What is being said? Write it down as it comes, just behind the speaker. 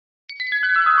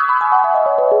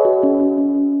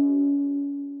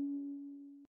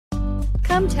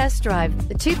Come test drive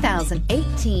the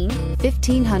 2018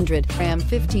 1500. Ram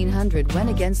 1500 went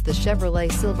against the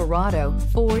Chevrolet Silverado,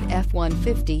 Ford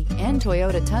F-150, and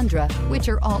Toyota Tundra, which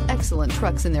are all excellent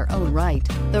trucks in their own right.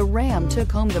 The Ram took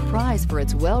home the prize for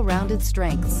its well-rounded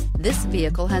strengths. This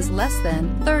vehicle has less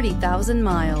than 30,000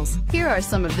 miles. Here are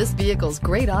some of this vehicle's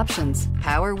great options: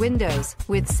 power windows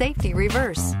with safety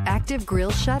reverse, active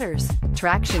grille shutters,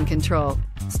 traction control,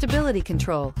 stability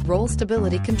control, roll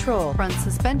stability control, front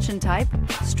suspension type,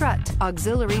 strut,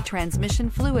 auxiliary transmission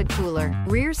fluid cooler,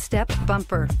 rear step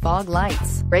bumper, fog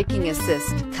lights, braking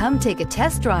assist. Come take a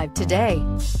test drive today.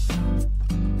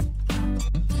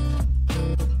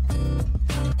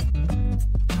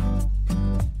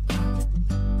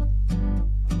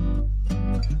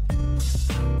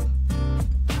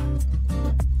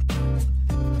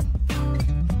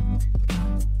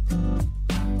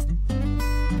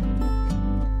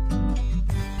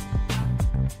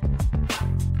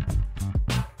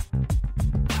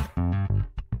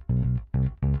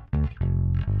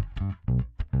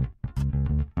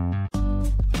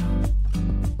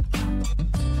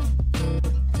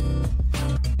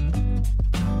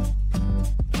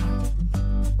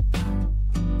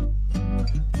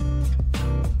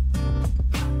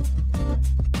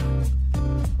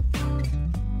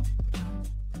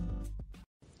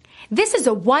 This is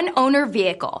a one-owner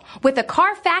vehicle with a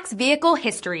Carfax Vehicle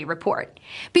History Report.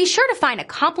 Be sure to find a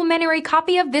complimentary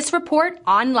copy of this report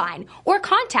online or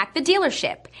contact the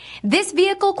dealership. This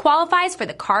vehicle qualifies for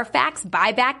the Carfax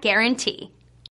Buyback Guarantee.